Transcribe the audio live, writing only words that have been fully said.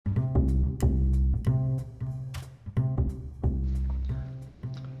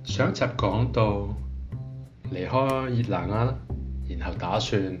上一集講到離開熱那亞啦，然後打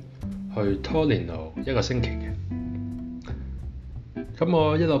算去 Torino 一個星期嘅。咁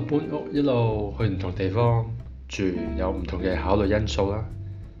我一路搬屋，一路去唔同地方住，有唔同嘅考慮因素啦。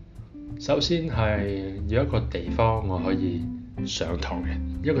首先係要一個地方我可以上堂嘅，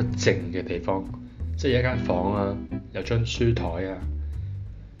一個靜嘅地方，即係一間房啊，有張書台啊，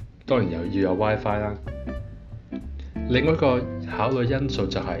當然又要有 WiFi 啦。另外一個考慮因素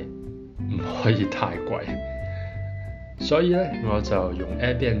就係唔可以太貴，所以咧我就用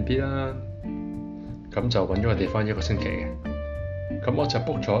Airbnb 啦，咁就揾咗個地方一個星期嘅。咁我就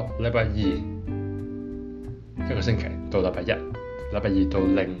book 咗禮拜二一個星期到禮拜一，禮拜二到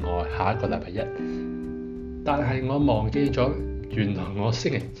另外下一個禮拜一。但係我忘記咗，原來我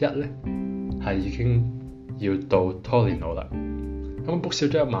星期一咧係已經要到 Torino 啦。咁 book 少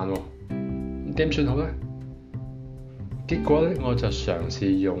咗一晚喎，咁點算好咧？結果咧，我就再嘗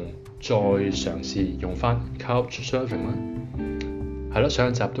試用翻 Couchsurfing 啦，係咯，上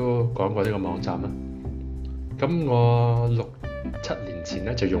一集都講過呢個網站啦。咁我6-7年前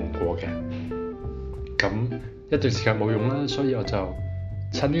咧就用過嘅，咁一段時間冇用啦，所以我就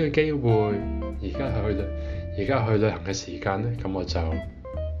趁呢個機會，而家去旅行嘅時間咧，咁我就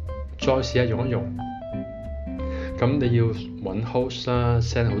再試下用一用。咁你要揾 host 啦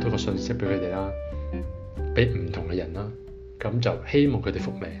 ，send 好多個信息俾佢哋啦，俾唔同嘅人啦。咁就希望佢哋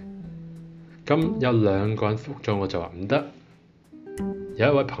覆你。咁有2個人覆咗，我就話唔得。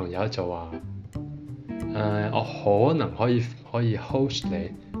有一位朋友就話：我可能可以 host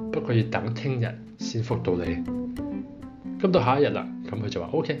你，不過要等聽日先覆到你。咁到下一日啦，咁佢就話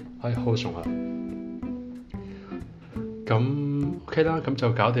OK， 可以 host 我啦。咁 OK 啦，咁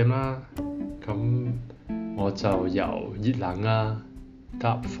就搞掂啦。咁我就由熱那亞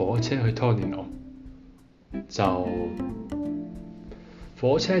搭火車去 Torino， 就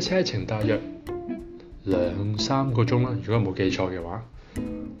火車車程大約2-3個鐘啦，如果冇記錯嘅話。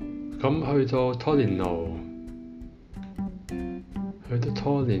咁去到 Torino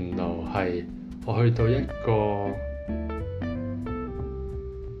係我去到一個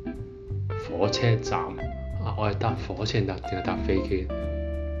火車站啊，我係搭火車定係搭飛機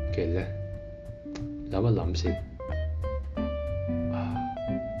嘅咧？諗一諗先。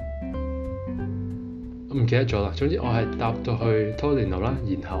我唔記得咗啦。總之我係搭到去 Torino 啦，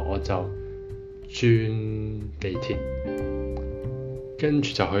然後我就轉地鐵，跟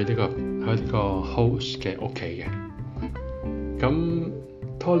住就去呢個 host 嘅屋企嘅。咁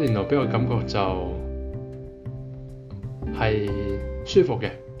Torino 俾我感覺就係舒服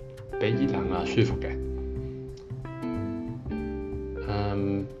嘅，比熱那亞舒服嘅。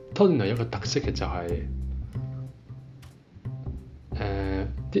Torino 有一個特色嘅就係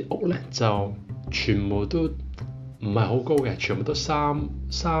啲屋咧就全部都唔係好高嘅，全部都3-5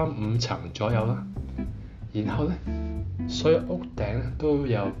層左右啦。然後咧，所有屋頂咧都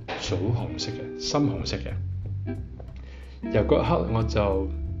有棗紅色嘅、深紅色嘅。由嗰一刻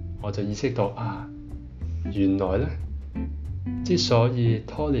我就意識到啊，原來咧之所以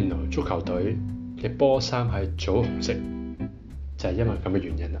Torino 足球隊嘅波衫係棗紅色，就係因為咁嘅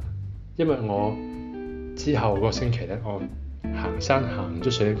原因啦。因為我之後個星期咧，我行山行咗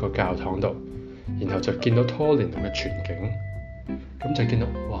上一個教堂度，然後就見到 Torino 嘅全景，咁就見到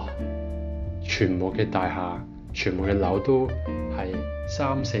哇，全部嘅大廈、全部嘅樓都係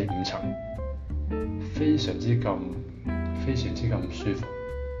3-4-5層，非常之咁舒服。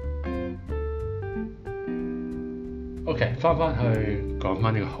OK， 翻去講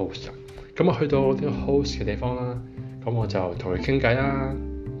翻呢個 host。咁我去到呢個 host 嘅地方啦，咁我就同佢傾偈啦。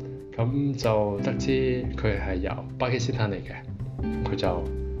咁就得知佢係由巴基斯坦嚟嘅，佢就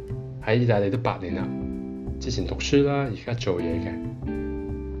喺意大利都8年啦，之前讀書啦，而家做嘢嘅。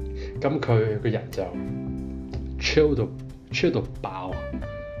咁佢個人就 chill 到爆。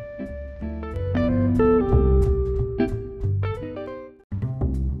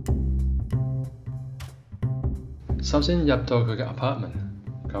首先入到佢嘅 apartment，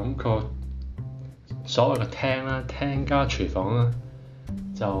 咁個所謂嘅廳啦，廳加廚房啦，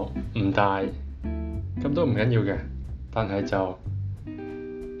就唔大，咁都唔緊要嘅，但係就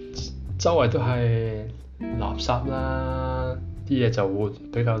周圍都係垃圾啦，啲嘢就會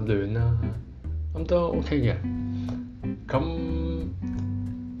比較亂啦，咁都 OK 嘅。咁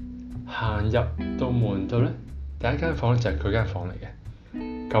行入到門度咧，第一間房就係佢間房嚟嘅。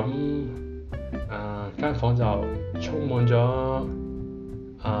咁間房就充滿咗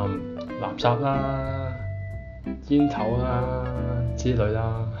垃圾啦、煙頭啦之類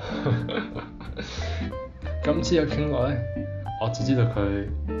啦。咁之後傾落咧，我只知道佢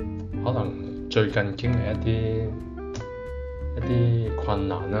可能最近經歷一啲一啲困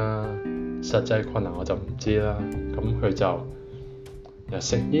難啦，實際困難我就唔知啦。咁佢就又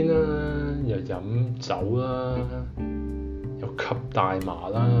食煙啦，又飲酒啦，又吸大麻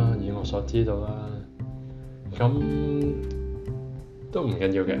啦，以我所知道啦。咁都唔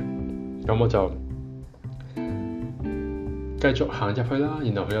緊要嘅，咁我就繼續行入去啦。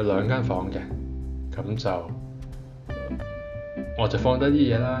然後佢有2間房嘅，咁就我就放低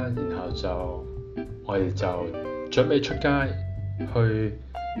啲嘢啦，然後就我哋就準備出街去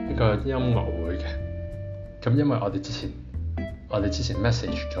一個音樂會嘅。咁因為我哋之前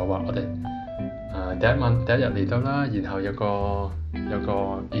message 咗話我哋第一日嚟到啦，然後有個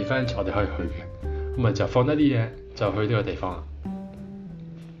event 我哋可以去嘅，咁咪就放低啲嘢就去呢個地方啦。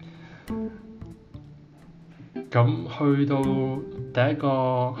咁去到呢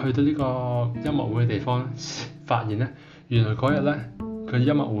個音樂會嘅地方，發現咧原來嗰日咧佢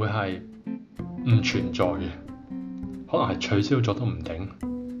音樂會係唔存在嘅，可能係取消咗都唔定。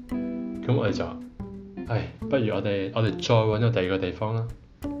咁我哋就不如我哋再揾個第二個地方啦。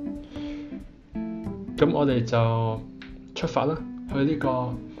咁我哋就出發啦，去呢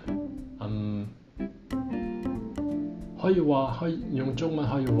個可以用中文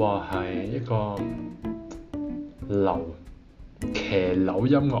可以話係一個騎樓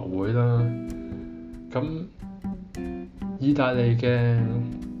音樂會啦。咁意大利嘅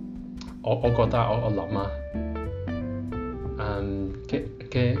我覺得我諗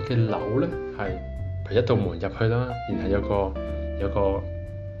嘅樓咧係譬如一道門入去啦，然後有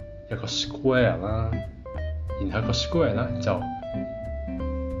個 square 啦，然後個 square 咧就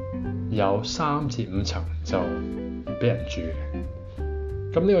有3至5層就俾人住嘅。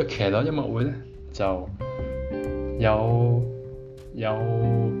咁呢個騎樓音樂會咧就有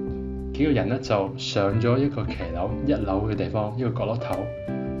幾個人咧就上咗一個騎樓1樓嘅地方，一個角落頭，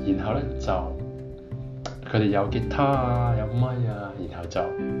然後咧就佢哋有吉他啊，有咪啊，然後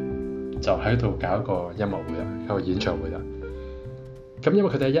就喺度搞一個音樂會啦，一個演唱會啦。咁因為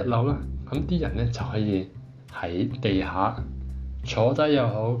佢哋喺1樓啦，咁啲人咧就可以喺地下坐低又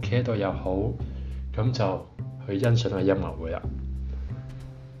好，企喺度又好，咁就去欣賞個音樂會啦。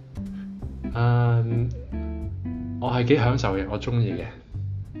我係幾享受嘅，我中意嘅。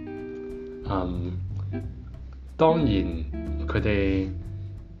當然佢哋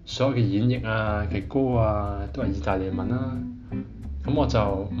所有嘅演繹啊嘅歌啊都係意大利文啦，咁我就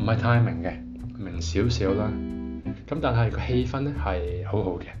唔係太明嘅，明少少啦。咁但係個氣氛咧係好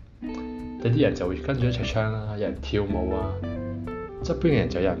好嘅，有啲人就會跟住一齊唱啦，有人跳舞啊，側邊嘅人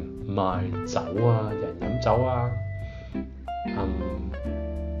就有人賣酒啊，有人飲酒啊，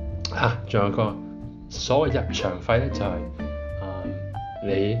仲有個所謂入場費咧就係、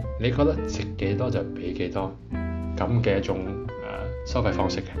你覺得值幾多就俾幾多咁嘅一種收費方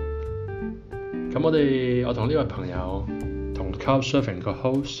式嘅。咁我同呢位朋友同 Couchsurfing 個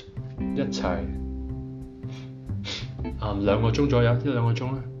host 一齊2個鐘左右，1-2個鐘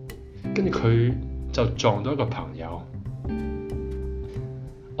啦。跟住佢就撞到一個朋友，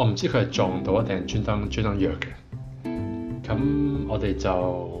我唔知佢係撞到定係專登約嘅。咁我哋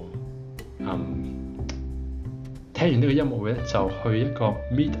就聽完呢個音樂會咧，就去一個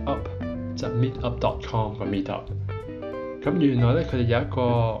meet up， 即係 meetup.com 個 meet up。咁原來咧佢哋有一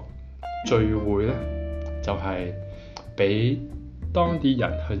個聚會咧，就係俾當地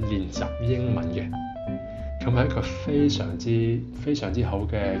人去練習英文嘅。咁係一個非常之好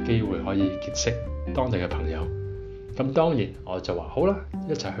嘅機會，可以結識當地嘅朋友。咁當然我就話好啦，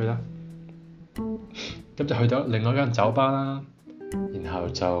一齊去啦。咁就去到另外一間酒吧啦，然後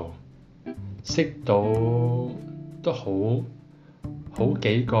就識到都好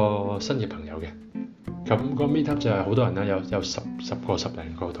幾個新嘅朋友嘅。咁個 meetup 就係好多人啦，有10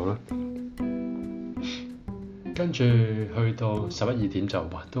零個度啦。跟住去到11、2點就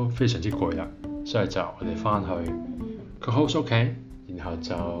都非常之攰啦，所以就我哋翻去個 host 屋企，然後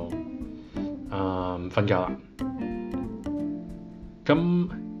就瞓覺啦。咁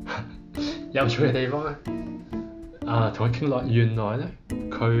有趣嘅地方咧，同佢傾落，原來咧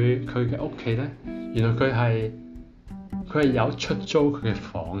佢嘅屋企咧，原來佢係有出租佢嘅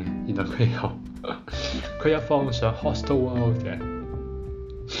房嘅，原來佢有放上 Hostel World 嘅。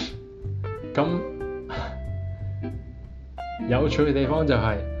咁有趣嘅地方就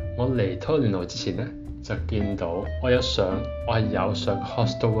係、我嚟 Torino 之前咧，就見到我係有上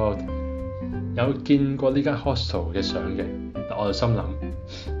Hostel World， 有見過呢間 hostel 嘅相嘅，但我就心諗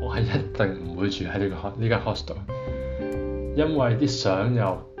我係一定唔會住喺呢間 hostel， 因為啲相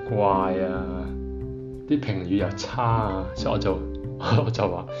又怪啊，啲評語又差啊，所以我就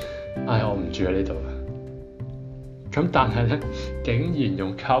話我唔住喺呢度啦。咁但係咧，竟然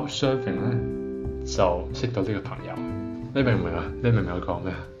用 Couchsurfing 咧就識到呢個朋友。你明唔明啊？你明唔明我講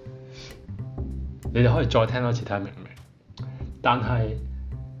咩啊？你哋可以再聽多次睇下明唔明？但係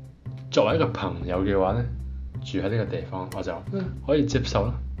作為一個朋友嘅話咧，住喺呢個地方我就可以接受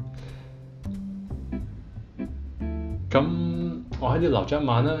啦。咁我喺呢度留咗一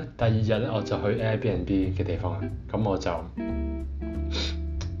晚啦，第二日咧我就去 Airbnb 嘅地方啦。咁我就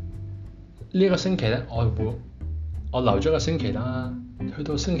呢個星期咧，我留咗個星期啦。去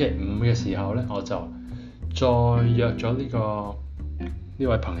到星期五嘅時候咧，我就再約咗呢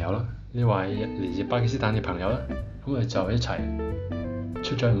位朋友啦，呢位嚟自巴基斯坦嘅朋友啦。咁我哋就一齊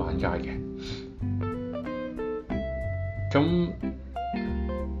出咗去晚街嘅。咁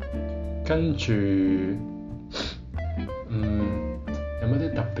跟住有冇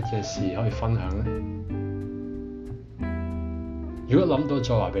啲特別嘅事可以分享咧？如果諗到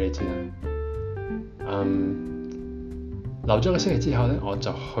再話俾你知啦。留咗個星期之後咧，我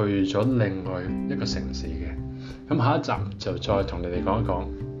就去咗另外一個城市嘅。咁下一集就再同你哋講一講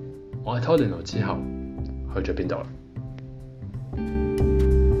我喺 Torino 之後去咗邊度啦。